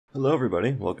Hello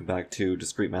everybody, welcome back to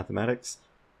Discrete Mathematics.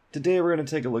 Today we're going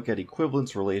to take a look at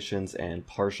equivalence relations and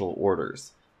partial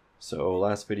orders. So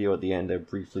last video at the end I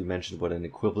briefly mentioned what an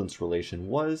equivalence relation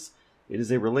was. It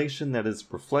is a relation that is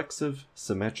reflexive,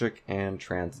 symmetric, and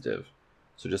transitive.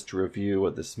 So just to review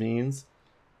what this means,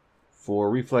 for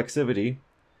reflexivity,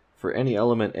 for any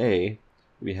element A,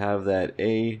 we have that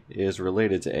A is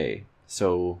related to A.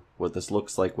 So what this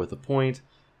looks like with a point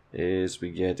is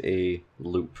we get a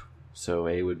loop. So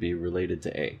A would be related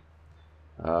to A.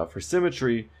 For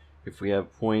symmetry, if we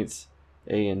have points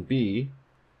A and B,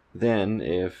 then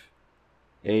if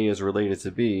A is related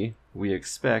to B, we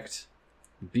expect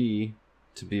B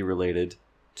to be related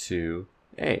to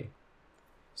A.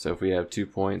 So if we have 2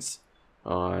 points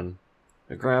on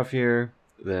a graph here,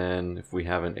 then if we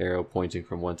have an arrow pointing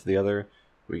from one to the other,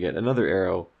 we get another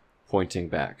arrow pointing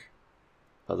back.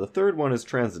 The third one is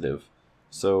transitive.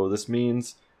 So this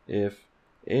means if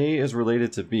A is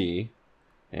related to B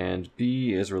and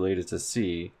B is related to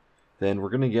C, then we're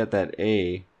going to get that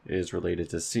A is related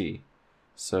to C.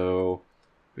 So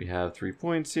we have 3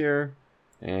 points here,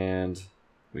 and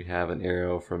we have an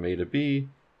arrow from A to B,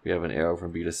 we have an arrow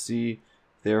from B to C,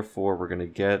 therefore we're going to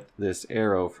get this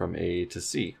arrow from A to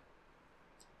C.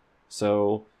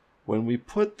 So when we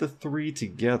put the 3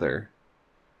 together,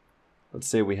 let's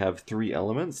say we have 3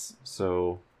 elements,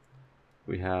 so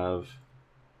we have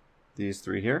these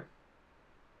 3 here.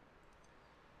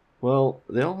 Well,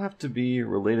 they all have to be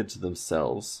related to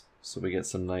themselves, so we get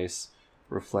some nice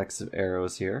reflexive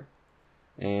arrows here.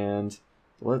 And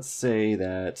let's say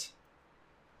that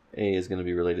A is going to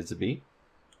be related to B.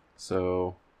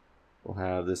 So we'll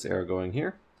have this arrow going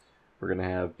here. We're going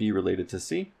to have B related to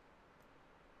C.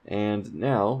 And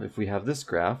now, if we have this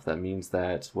graph, that means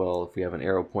that, well, if we have an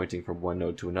arrow pointing from one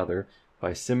node to another,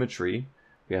 by symmetry,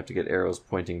 we have to get arrows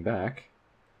pointing back.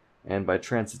 And by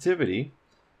transitivity,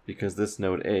 because this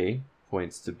node A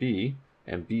points to B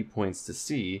and B points to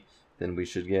C, then we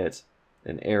should get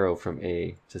an arrow from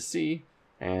A to C,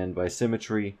 and by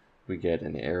symmetry, we get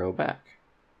an arrow back.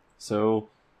 So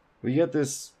we get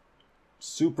this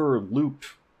super loop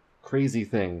crazy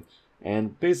thing,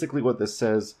 and basically what this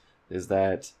says is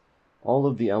that all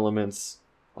of the elements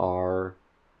are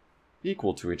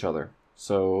equal to each other.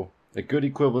 So a good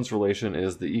equivalence relation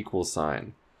is the equal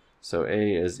sign. So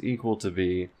A is equal to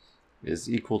B is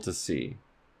equal to C.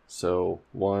 So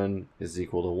 1 is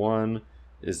equal to 1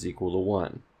 is equal to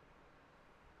 1.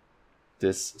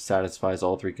 This satisfies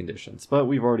all 3 conditions. But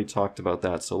we've already talked about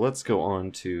that, so let's go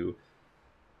on to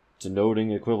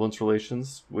denoting equivalence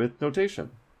relations with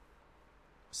notation.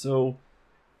 So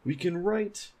we can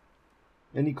write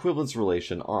an equivalence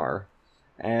relation R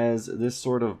as this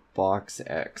sort of box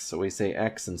X. So we say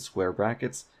X in square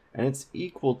brackets, and it's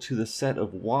equal to the set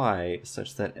of Y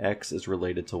such that X is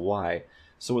related to Y.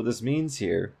 So what this means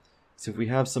here is if we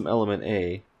have some element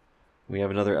A, we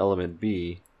have another element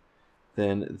B,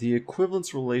 then the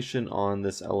equivalence relation on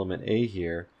this element A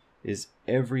here is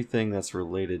everything that's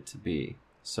related to B.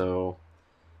 So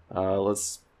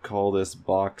let's call this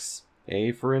box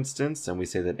A, for instance, and we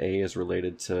say that A is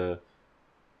related to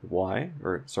A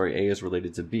is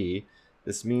related to B.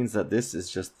 This means that this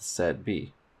is just the set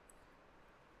B.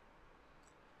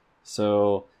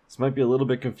 So this might be a little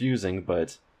bit confusing,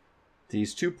 but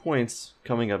these 2 points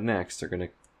coming up next are going to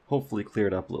hopefully clear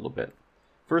it up a little bit.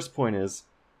 First point is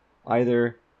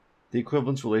either the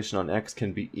equivalence relation on X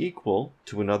can be equal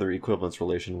to another equivalence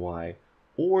relation Y,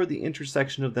 or the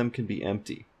intersection of them can be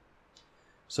empty.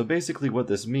 So basically what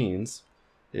this means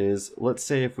is, let's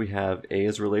say if we have A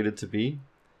is related to B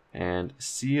and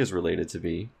C is related to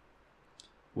B,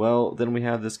 well, then we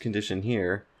have this condition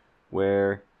here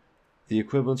where the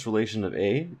equivalence relation of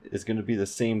A is going to be the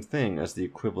same thing as the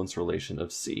equivalence relation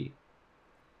of C.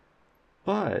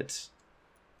 But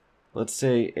let's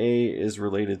say A is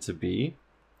related to B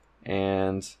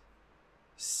and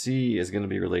C is going to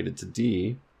be related to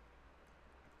D,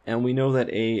 and we know that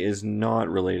A is not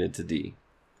related to D.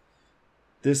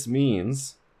 This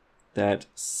means that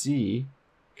C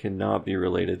cannot be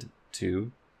related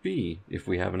to B if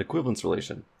we have an equivalence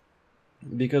relation,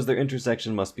 because their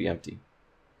intersection must be empty.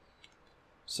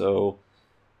 So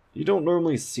you don't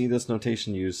normally see this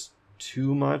notation used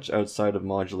too much outside of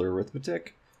modular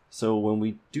arithmetic, so when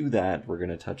we do that, we're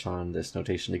going to touch on this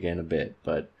notation again a bit,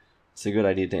 but it's a good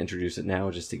idea to introduce it now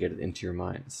just to get it into your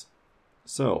minds.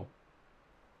 So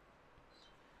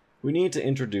we need to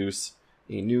introduce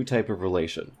a new type of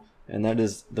relation, and that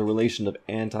is the relation of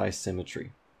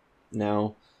anti-symmetry.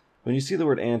 Now, when you see the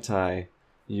word anti,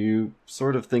 you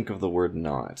sort of think of the word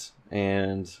not,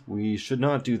 and we should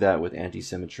not do that with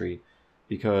anti-symmetry,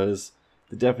 because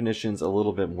the definition's a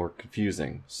little bit more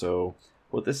confusing. So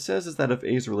what this says is that if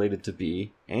A is related to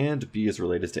B and B is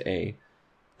related to A,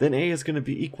 then A is going to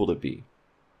be equal to B.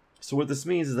 So what this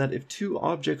means is that if two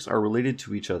objects are related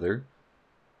to each other,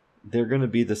 they're going to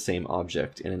be the same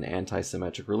object in an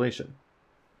anti-symmetric relation.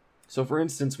 So for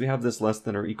instance, we have this less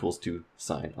than or equals to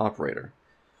sign operator.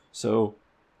 So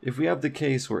if we have the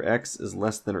case where x is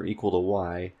less than or equal to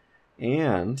y,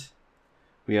 and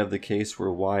we have the case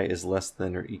where y is less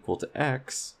than or equal to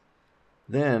x,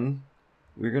 then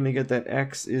we're going to get that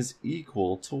x is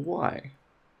equal to y.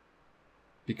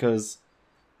 Because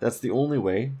that's the only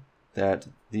way that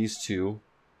these two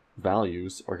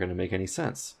values are going to make any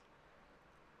sense.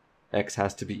 X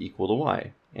has to be equal to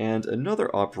y. And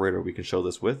another operator we can show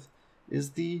this with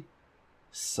is the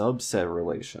subset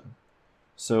relation.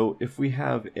 So if we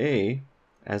have A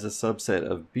as a subset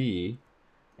of B,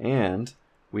 and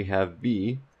we have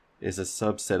B is a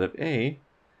subset of A,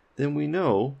 then we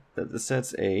know that the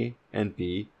sets A and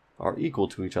B are equal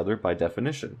to each other by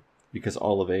definition, because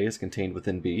all of A is contained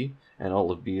within B, and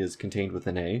all of B is contained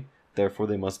within A, therefore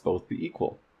they must both be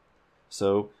equal.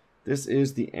 So this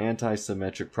is the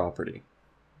anti-symmetric property.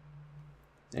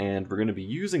 And we're going to be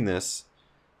using this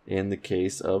in the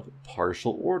case of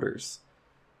partial orders.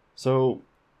 So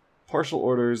partial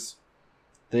orders,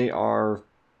 they are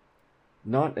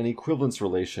not an equivalence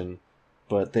relation,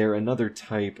 but they're another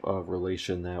type of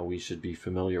relation that we should be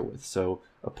familiar with. So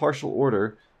a partial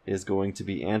order is going to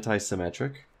be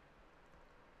anti-symmetric.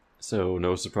 So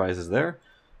no surprises there.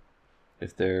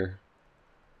 If there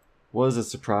was a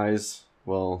surprise,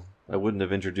 well, I wouldn't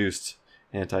have introduced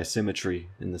anti-symmetry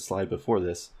in the slide before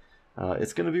this.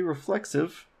 It's going to be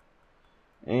reflexive,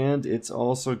 and it's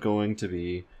also going to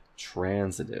be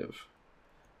transitive.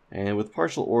 And with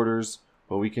partial orders,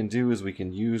 what we can do is we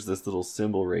can use this little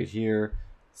symbol right here,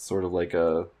 sort of like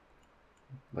a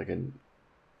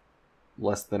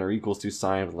less than or equals to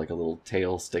sign with like a little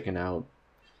tail sticking out.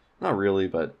 Not really,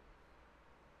 but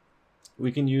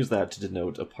we can use that to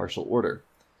denote a partial order.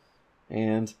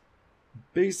 And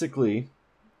basically,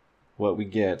 what we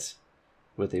get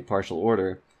with a partial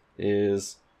order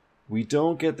is we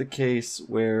don't get the case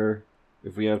where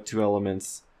if we have two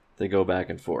elements, they go back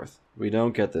and forth. We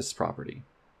don't get this property.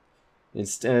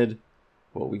 Instead,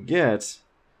 what we get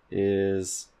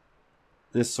is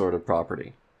this sort of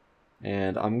property.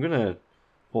 And I'm going to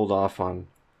hold off on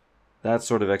that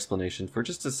sort of explanation for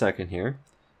just a second here.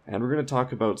 And we're going to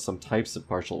talk about some types of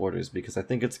partial orders, because I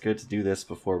think it's good to do this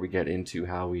before we get into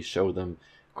how we show them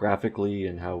graphically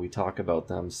and how we talk about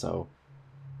them. So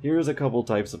here's a couple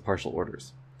types of partial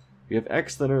orders. We have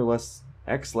x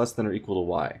less than or equal to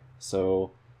y.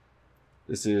 So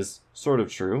this is sort of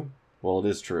true. Well, it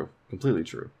is true. Completely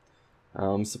true.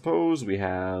 Suppose we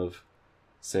have,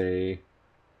 say,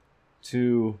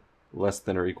 2 less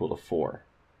than or equal to 4.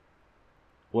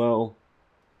 Well,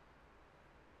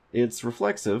 it's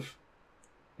reflexive,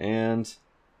 and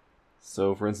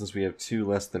so for instance we have 2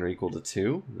 less than or equal to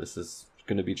 2. This is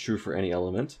going to be true for any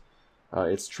element.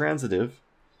 It's transitive,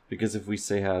 because if we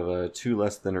say have 2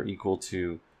 less than or equal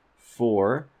to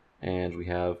 4, and we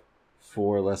have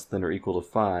 4 less than or equal to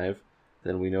 5,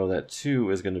 then we know that 2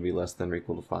 is going to be less than or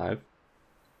equal to 5.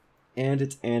 And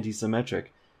it's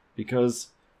anti-symmetric, because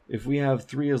if we have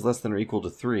 3 is less than or equal to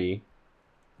 3,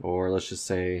 or let's just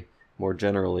say more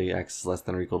generally x is less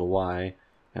than or equal to y,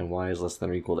 and y is less than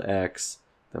or equal to x,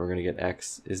 then we're going to get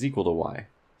x is equal to y.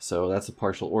 So that's a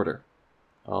partial order.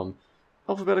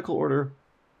 Alphabetical order,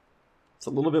 it's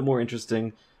a little bit more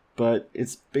interesting, but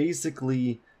it's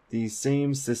basically the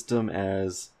same system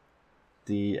as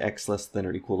the x less than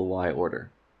or equal to y order.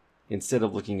 Instead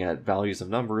of looking at values of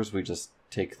numbers, we just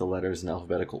take the letters in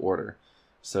alphabetical order.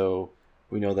 So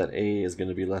we know that a is going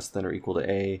to be less than or equal to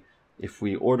a if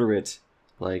we order it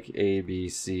like A, B,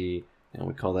 C, and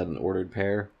we call that an ordered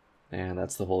pair, and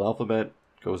that's the whole alphabet,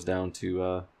 goes down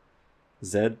to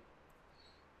Z.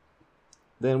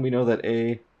 Then we know that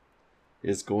A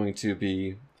is going to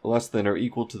be less than or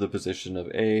equal to the position of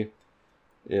A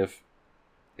if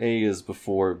A is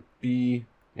before B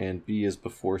and B is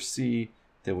before C,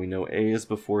 then we know A is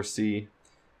before C.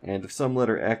 And if some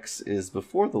letter X is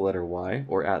before the letter Y,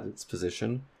 or at its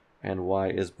position, and Y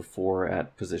is before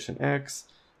at position X,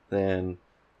 then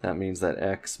that means that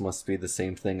X must be the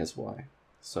same thing as Y.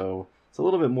 So it's a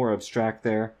little bit more abstract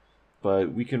there,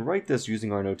 but we can write this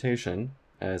using our notation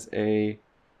as A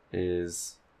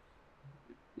is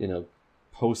in a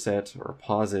poset or a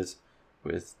posit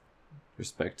with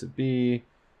respect to B,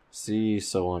 C,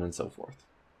 so on and so forth.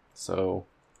 So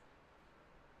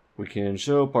we can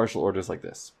show partial orders like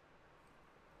this.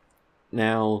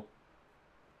 Now,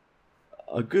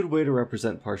 a good way to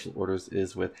represent partial orders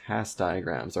is with Hasse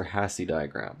diagrams or Hasse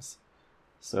diagrams.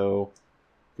 So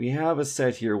we have a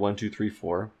set here 1, 2, 3,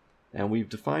 4, and we've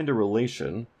defined a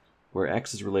relation where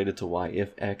x is related to y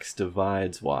if x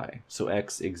divides y. So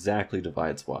x exactly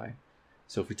divides y.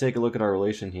 So if we take a look at our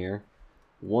relation here,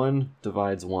 1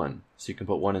 divides 1, so you can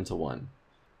put 1 into 1.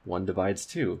 1 divides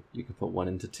 2, you can put 1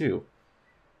 into 2.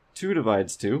 2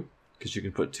 divides 2, because you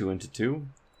can put 2 into 2.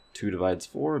 2 divides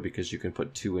 4, because you can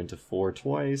put 2 into 4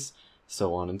 twice,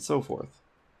 so on and so forth.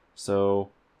 So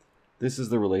this is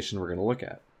the relation we're going to look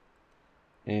at.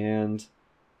 And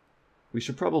we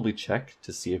should probably check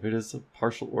to see if it is a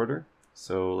partial order.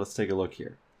 So let's take a look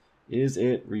here. Is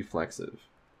it reflexive?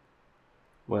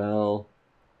 Well,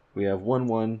 we have 1,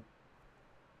 1,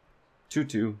 2,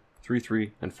 2, 3,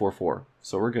 3, and 4, 4.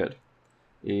 So we're good.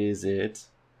 Is it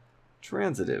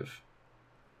transitive?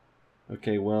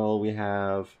 Okay, well, we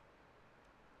have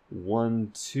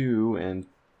 1, 2, and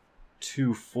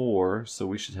 2, 4, so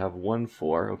we should have 1,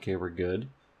 4. Okay, we're good.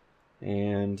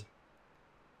 And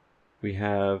we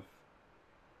have,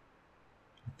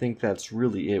 I think that's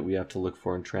really it we have to look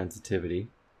for in transitivity.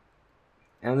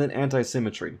 And then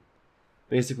anti-symmetry.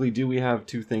 Basically, do we have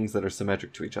two things that are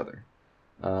symmetric to each other?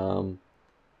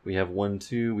 We have 1,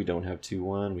 2, we don't have 2,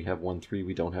 1. We have 1, 3,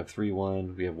 we don't have 3,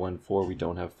 1. We have 1, 4, we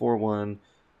don't have 4, 1.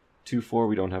 2, 4,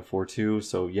 we don't have 4, 2.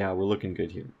 So yeah, we're looking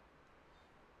good here.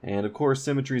 And of course,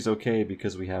 symmetry is okay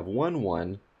because we have 1,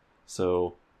 1.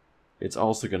 So it's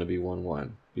also going to be 1,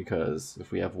 1. Because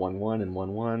if we have 1, 1 and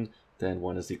 1, 1, then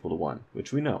 1 is equal to 1,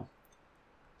 which we know.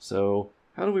 So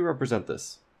how do we represent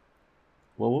this?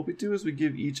 Well, what we do is we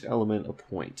give each element a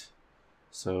point.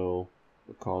 So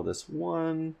we'll call this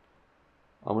 1.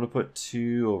 I'm going to put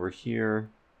 2 over here,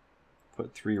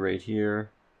 put 3 right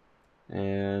here,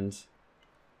 and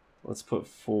let's put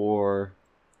 4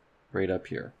 right up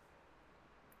here.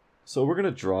 So we're going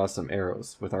to draw some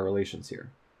arrows with our relations here.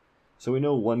 So we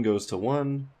know 1 goes to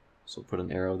 1, so put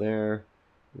an arrow there.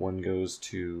 1 goes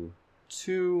to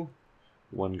 2,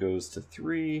 1 goes to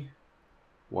 3,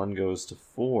 1 goes to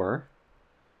 4,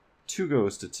 2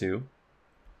 goes to 2,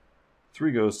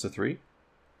 3 goes to 3,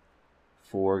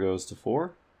 4 goes to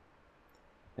 4,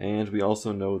 and we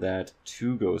also know that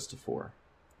 2 goes to 4.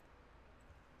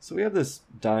 So we have this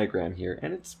diagram here,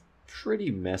 and it's pretty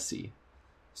messy.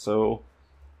 So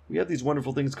we have these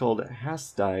wonderful things called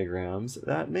Hasse diagrams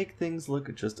that make things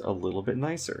look just a little bit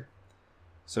nicer.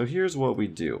 So here's what we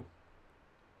do.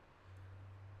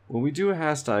 When we do a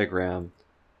Hasse diagram,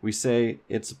 we say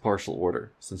it's a partial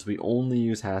order, since we only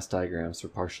use Hasse diagrams for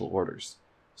partial orders.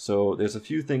 So there's a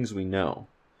few things we know.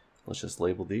 Let's just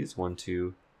label these 1,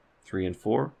 2, 3, and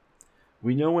 4.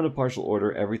 We know in a partial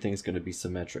order everything's going to be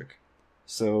symmetric.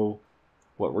 So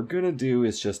what we're going to do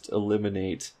is just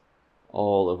eliminate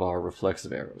all of our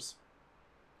reflexive arrows.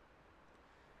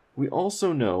 We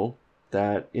also know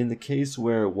that in the case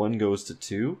where 1 goes to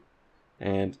 2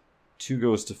 and 2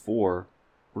 goes to 4,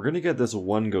 we're going to get this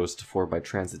 1 goes to 4 by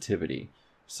transitivity.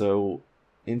 So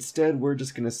instead we're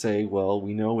just going to say, well,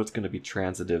 we know it's going to be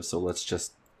transitive, so let's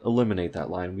just eliminate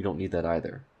that line. We don't need that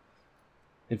either.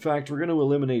 In fact, we're going to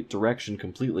eliminate direction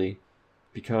completely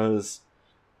because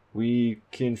we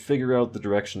can figure out the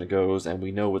direction it goes, and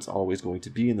we know it's always going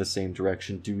to be in the same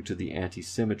direction due to the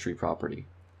anti-symmetry property.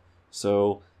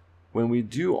 So when we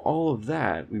do all of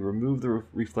that, we remove the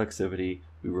reflexivity,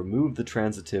 we remove the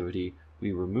transitivity,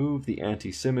 we remove the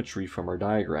anti-symmetry from our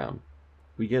diagram,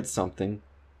 we get something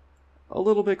a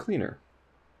little bit cleaner.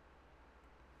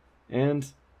 And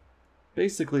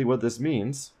basically what this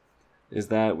means is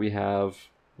that we have,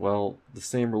 well, the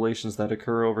same relations that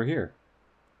occur over here,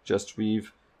 just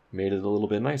we've made it a little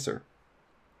bit nicer.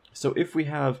 So if we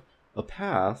have a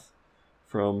path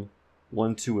from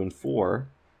 1, 2, and 4,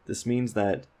 this means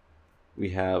that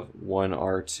we have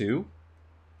 1R2,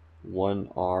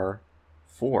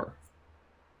 1R4.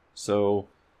 So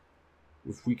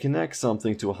if we connect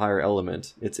something to a higher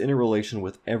element, it's in a relation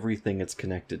with everything it's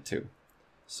connected to.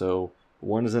 So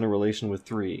 1 is in a relation with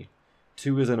 3,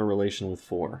 2 is in a relation with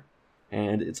 4,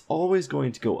 and it's always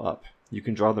going to go up. You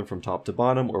can draw them from top to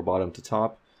bottom or bottom to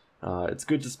top. It's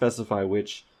good to specify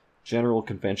which. General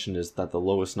convention is that the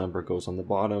lowest number goes on the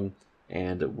bottom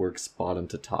and it works bottom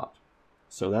to top.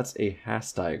 So that's a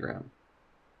Hasse diagram.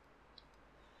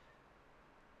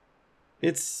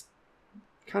 It's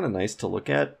kind of nice to look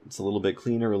at. It's a little bit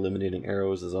cleaner. Eliminating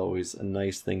arrows is always a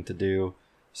nice thing to do.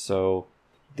 So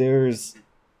there's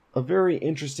a very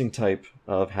interesting type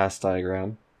of Hasse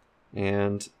diagram,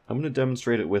 and I'm going to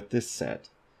demonstrate it with this set.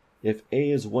 If A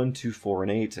is 1, 2, 4,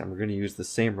 and 8, and we're going to use the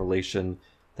same relation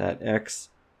that x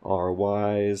are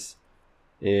y's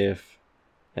if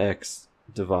x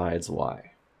divides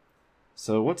y.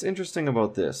 So what's interesting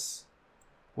about this?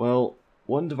 Well,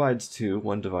 1 divides 2,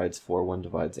 1 divides 4, 1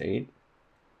 divides 8.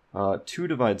 2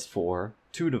 divides 4,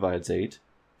 2 divides 8,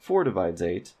 4 divides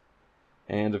 8.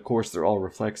 And of course they're all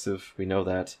reflexive, we know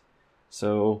that.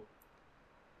 So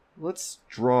let's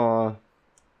draw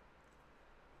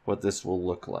what this will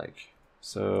look like.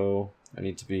 So I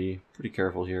need to be pretty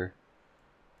careful here,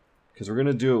 because we're going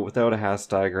to do it without a Hasse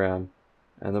diagram,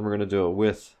 and then we're going to do it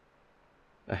with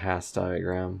a Hasse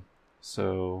diagram.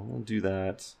 So we'll do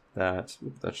that, that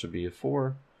should be a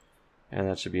 4, and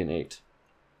that should be an 8.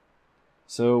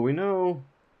 So we know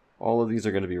all of these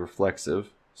are going to be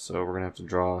reflexive, so we're going to have to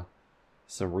draw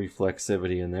some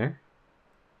reflexivity in there.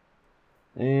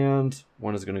 And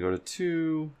 1 is going to go to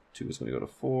 2, 2 is going to go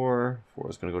to 4, 4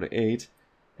 is going to go to 8,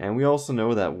 and we also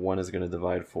know that 1 is going to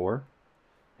divide 4,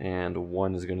 and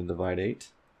 1 is going to divide 8.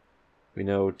 We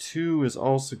know 2 is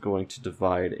also going to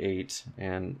divide 8,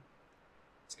 and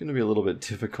it's going to be a little bit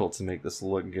difficult to make this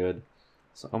look good.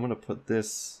 So I'm going to put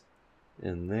this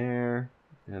in there,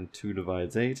 and 2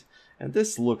 divides 8, and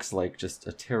this looks like just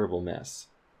a terrible mess.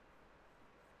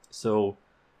 So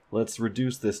let's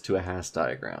reduce this to a Hasse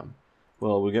diagram.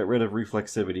 Well, we'll get rid of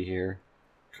reflexivity here,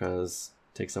 because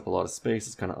it takes up a lot of space,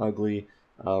 it's kind of ugly.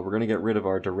 We're going to get rid of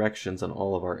our directions on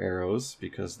all of our arrows,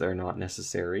 because they're not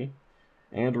necessary.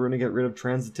 And we're going to get rid of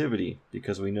transitivity,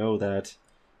 because we know that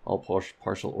all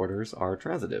partial orders are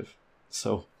transitive.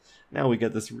 So now we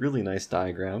get this really nice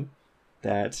diagram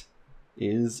that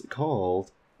is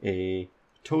called a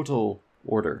total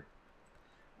order.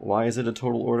 Why is it a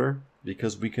total order?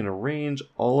 Because we can arrange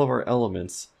all of our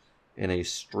elements in a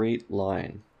straight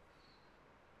line.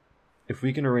 If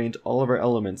we can arrange all of our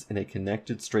elements in a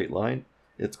connected straight line,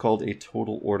 it's called a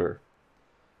total order.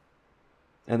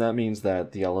 And that means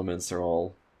that the elements are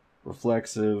all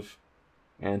reflexive,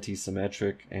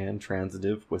 antisymmetric, and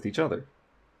transitive with each other.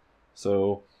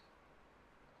 So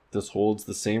this holds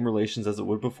the same relations as it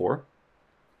would before,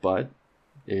 but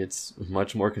it's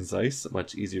much more concise,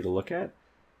 much easier to look at.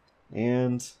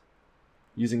 And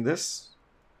using this,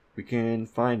 we can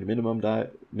find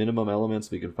minimum elements,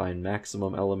 we can find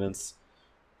maximum elements,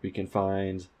 we can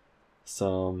find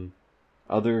some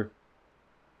other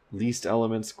least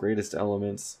elements, greatest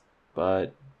elements,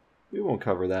 but we won't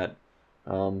cover that.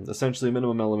 Essentially,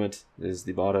 minimum element is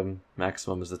the bottom,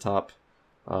 maximum is the top,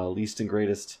 least and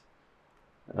greatest.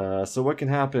 So what can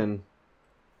happen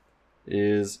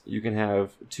is you can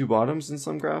have 2 bottoms in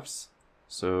some graphs.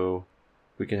 So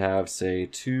we can have, say,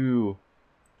 2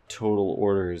 total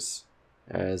orders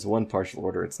as 1 partial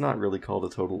order. It's not really called a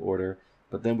total order,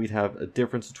 but then we'd have a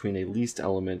difference between a least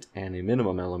element and a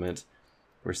minimum element,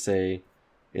 where, say,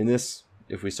 in this,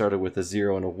 if we started with a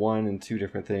 0 and a 1 and 2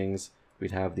 different things,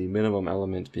 we'd have the minimum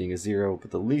element being a 0,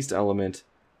 but the least element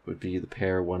would be the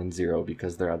pair 1 and 0,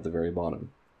 because they're at the very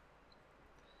bottom.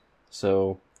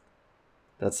 So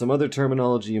that's some other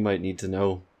terminology you might need to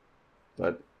know,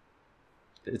 but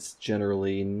it's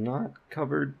generally not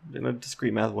covered in a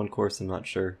Discrete Math 1 course, I'm not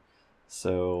sure.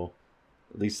 So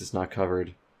at least it's not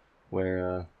covered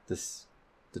where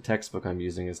the textbook I'm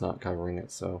using is not covering it,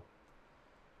 so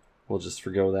we'll just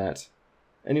forgo that.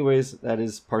 Anyways, that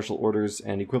is partial orders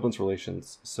and equivalence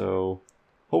relations, so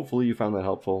hopefully you found that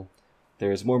helpful.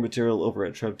 There's more material over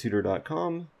at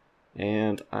TrevTutor.com,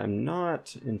 and I'm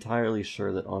not entirely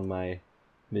sure that on my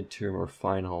midterm or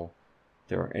final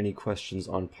there are any questions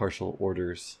on partial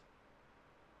orders.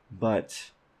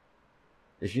 But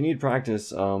if you need practice,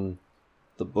 the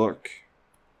book,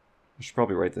 I should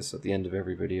probably write this at the end of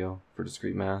every video for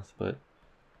Discrete Math, but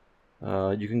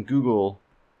you can Google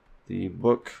the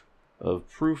book of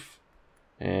proof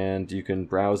and you can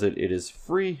browse it. It is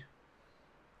free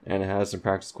and it has some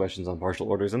practice questions on partial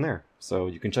orders in there, so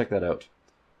you can check that out.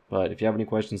 But if you have any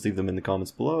questions, leave them in the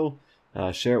comments below.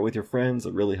 Share it with your friends.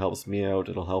 It really helps me out.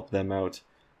 It'll help them out.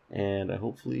 And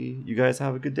hopefully you guys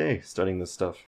have a good day studying this stuff.